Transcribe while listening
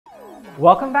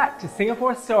Welcome back to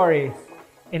Singapore Stories.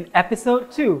 In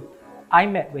episode 2, I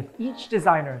met with each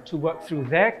designer to work through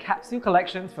their capsule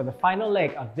collections for the final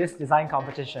leg of this design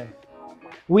competition.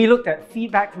 We looked at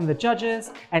feedback from the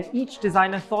judges, and each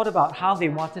designer thought about how they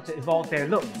wanted to evolve their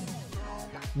looks.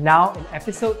 Now in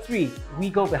episode 3, we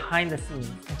go behind the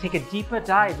scenes and take a deeper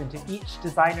dive into each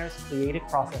designer's creative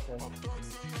processes.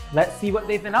 Let's see what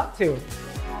they've been up to.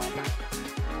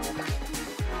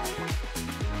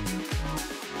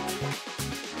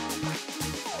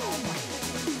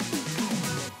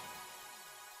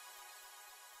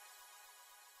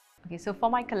 Okay, so for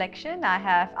my collection, I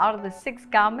have, out of the 6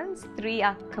 garments, 3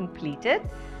 are completed.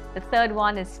 The third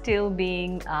one is still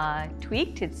being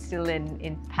tweaked. It's still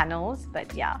in panels,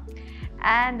 but yeah.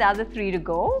 And the other 3 to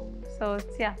go. So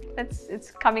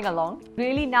it's coming along.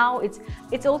 Really now,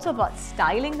 it's also about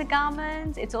styling the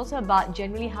garments. It's also about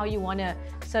generally how you want to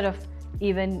sort of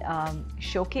even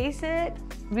showcase it,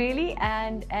 really.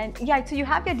 And yeah, so you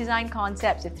have your design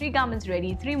concepts, your 3 garments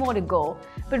ready, 3 more to go.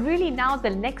 But really now the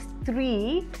next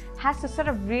 3 has to sort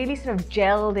of really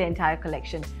gel the entire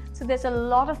collection. So there's a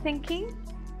lot of thinking,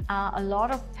 a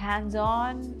lot of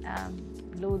hands-on,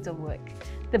 loads of work.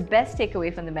 The best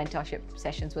takeaway from the mentorship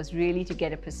sessions was really to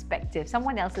get a perspective,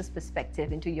 someone else's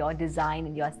perspective into your design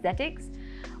and your aesthetics.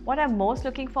 What I'm most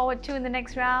looking forward to in the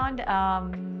next round,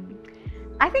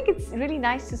 I think it's really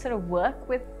nice to sort of work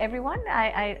with everyone.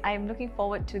 I'm looking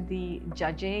forward to the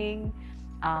judging.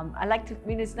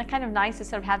 It's kind of nice to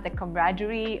sort of have the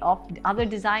camaraderie of other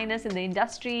designers in the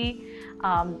industry.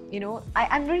 I'm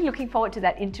really looking forward to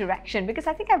that interaction because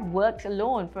I think I've worked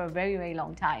alone for a very, very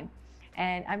long time.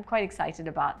 And I'm quite excited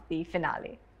about the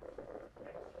finale.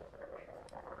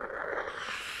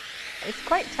 It's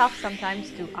quite tough sometimes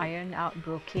to iron out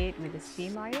brocade with a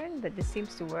steam iron, but this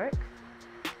seems to work.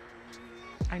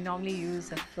 I normally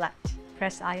use a flat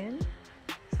press iron,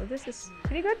 so this is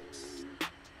pretty good.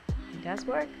 It does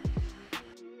work.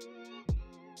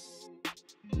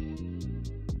 I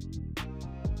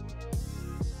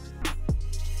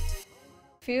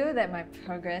feel that my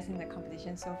progress in the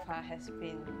competition so far has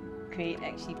been great,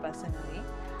 actually, personally.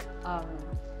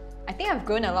 I think I've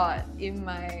grown a lot in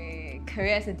my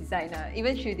career as a designer,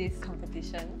 even through this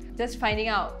competition. Just finding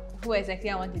out who exactly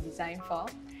I want to design for,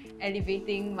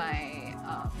 elevating my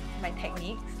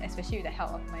techniques, especially with the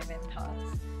help of my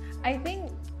mentors. I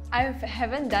think I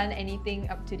haven't done anything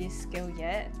up to this scale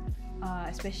yet,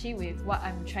 especially with what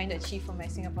I'm trying to achieve for my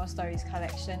Singapore Stories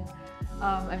collection.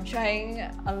 I'm trying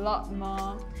a lot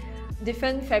more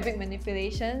different fabric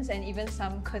manipulations and even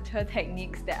some couture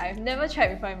techniques that I've never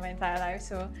tried before in my entire life.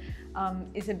 So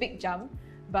it's a big jump,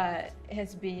 but it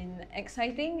has been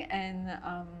exciting and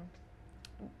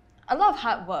a lot of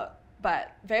hard work,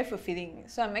 but very fulfilling.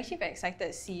 So I'm actually very excited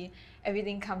to see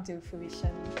everything come to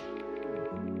fruition.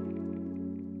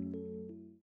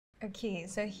 Okay,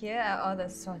 so here are all the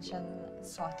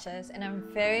swatches, and I'm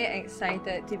very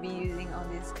excited to be using all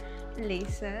these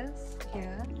laces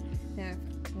here. There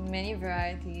are many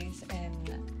varieties, and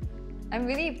I'm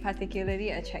really particularly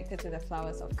attracted to the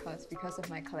flowers, of course, because of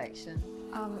my collection.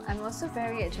 I'm also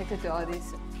very attracted to all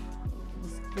these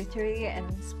glittery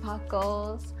and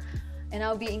sparkles, and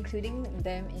I'll be including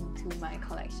them into my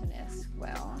collection as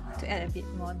well to add a bit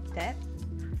more depth.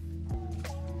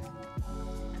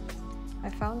 I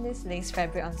found this lace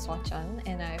fabric on Swatch On,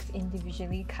 and I've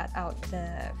individually cut out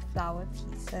the flower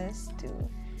pieces to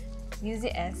use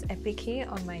it as applique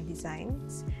on my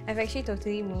designs. I've actually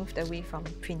totally moved away from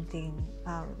printing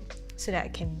so that I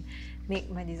can make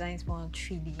my designs more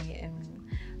 3D and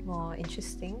more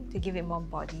interesting, to give it more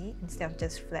body instead of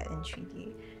just flat and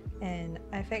 3D. And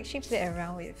I've actually played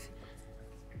around with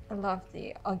a lot of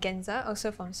the organza,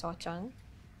 also from Swatch On,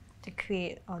 to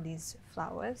create all these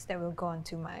flowers that will go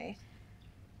onto my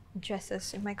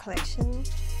dresses in my collection.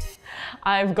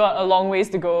 I've got a long ways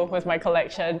to go with my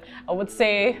collection. I would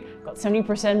say got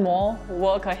 70% more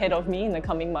work ahead of me in the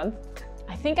coming month.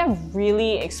 I think I've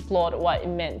really explored what it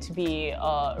meant to be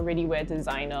a ready-wear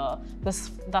designer.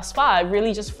 Thus far, I've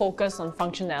really just focused on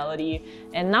functionality,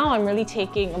 and now I'm really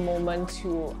taking a moment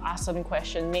to ask certain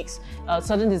questions, make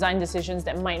certain design decisions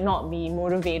that might not be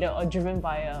motivated or driven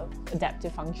by an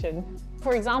adaptive function.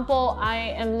 For example, I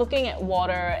am looking at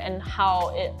water and how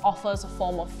it offers a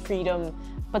form of freedom,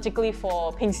 particularly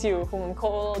for Ping Siu, whom I'm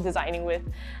co-designing with.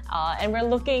 And we're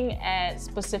looking at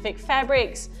specific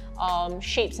fabrics,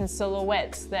 shapes and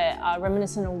silhouettes that are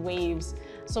reminiscent of waves.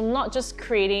 So I'm not just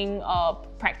creating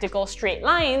practical straight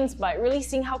lines, but really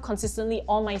seeing how consistently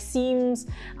all my seams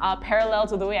are parallel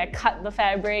to the way I cut the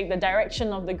fabric, the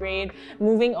direction of the braid,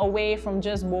 moving away from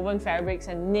just woven fabrics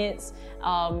and knits,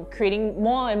 creating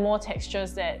more and more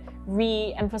textures that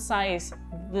re-emphasize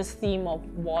this theme of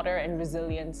water and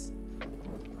resilience.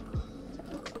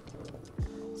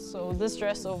 So this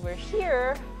dress over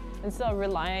here, instead of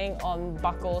relying on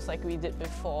buckles like we did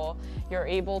before, you're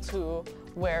able to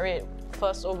wear it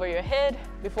first over your head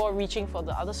before reaching for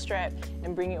the other strap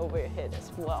and bring it over your head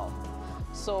as well.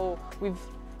 So we've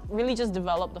really just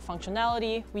developed the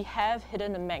functionality. We have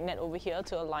hidden a magnet over here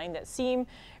to align that seam,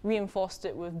 reinforced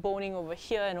it with boning over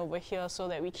here and over here so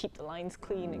that we keep the lines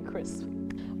clean and crisp.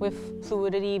 With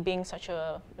fluidity being such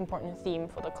an important theme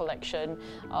for the collection,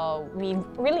 we've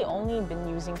really only been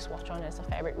using swatch-on as a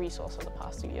fabric resource for the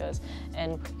past 2 years,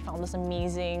 and we found this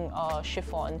amazing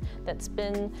chiffon that's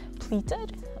been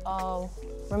pleated,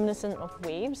 reminiscent of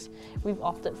waves. We've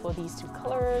opted for these 2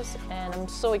 colors, and I'm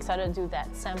so excited to do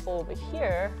that sample over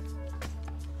here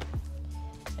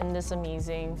in this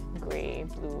amazing grey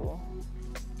blue.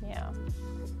 Yeah.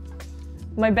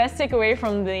 My best takeaway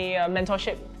from the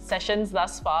mentorship sessions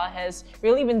thus far has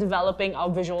really been developing our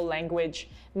visual language,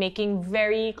 making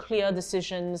very clear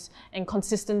decisions and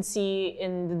consistency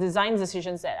in the design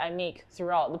decisions that I make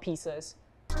throughout the pieces.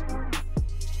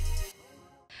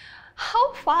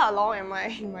 How far along am I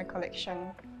in my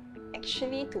collection?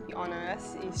 Actually, to be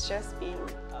honest, it's just been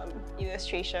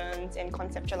illustrations and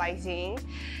conceptualizing.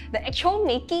 The actual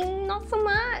making, not so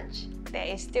much. There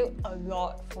is still a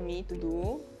lot for me to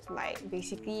do. Like,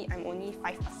 basically, I'm only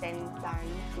 5% done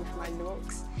with my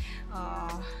looks.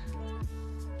 I'm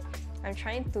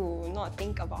trying to not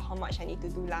think about how much I need to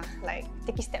do lah. Like,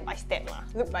 take it step by step lah,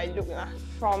 look by look lah.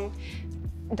 From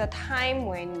the time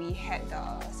when we had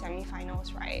the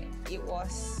semi-finals, right, it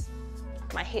was,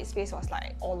 my headspace was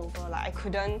like all over. Like, I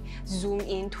couldn't zoom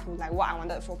into like what I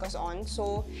wanted to focus on.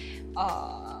 So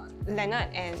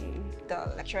Leonard and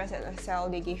the lecturers at LaSalle,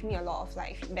 they gave me a lot of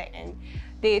like feedback, and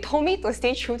they told me to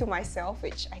stay true to myself,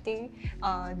 which I think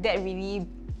that really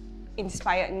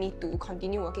inspired me to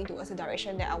continue working towards the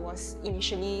direction that I was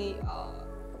initially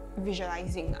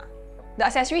visualizing. The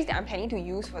accessories that I'm planning to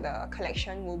use for the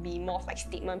collection will be more of like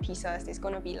statement pieces. There's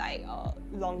gonna be like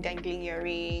long dangling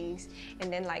earrings,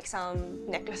 and then like some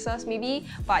necklaces maybe,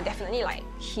 but definitely like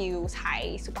heels,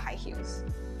 super high heels.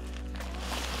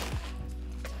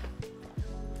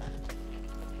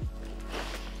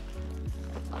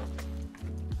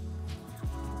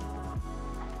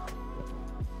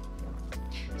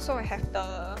 So I have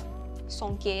the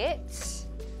songkets,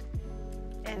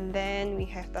 and then we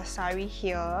have the sari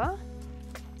here.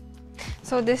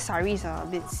 So this sari is a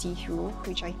bit see-through,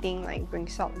 which I think like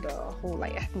brings out the whole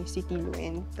like ethnicity look,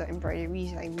 and the embroidery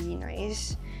is like really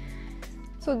nice.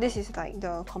 So this is like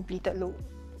the completed look.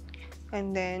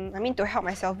 And then, I mean, to help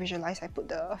myself visualize, I put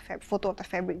the photo of the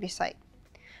fabric beside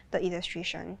the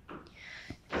illustration.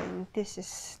 And this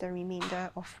is the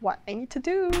remainder of what I need to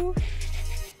do.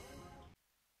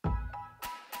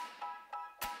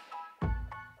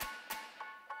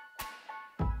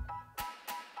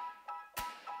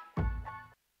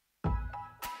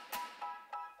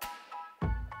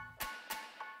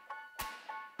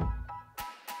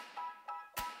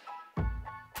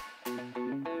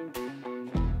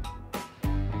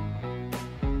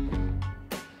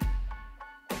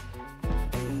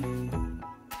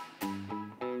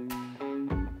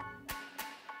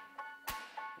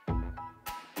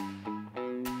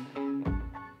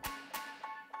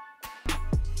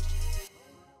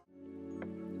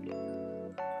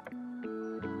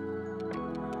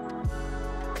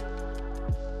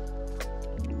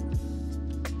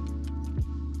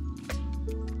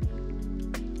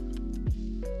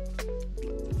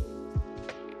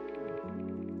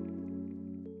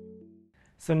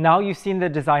 So now you've seen the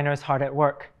designers hard at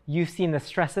work. You've seen the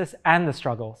stresses and the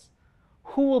struggles.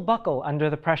 Who will buckle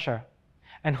under the pressure?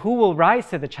 And who will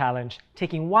rise to the challenge,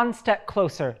 taking one step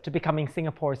closer to becoming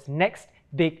Singapore's next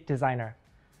big designer?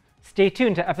 Stay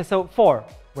tuned to episode 4,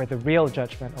 where the real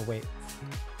judgment awaits.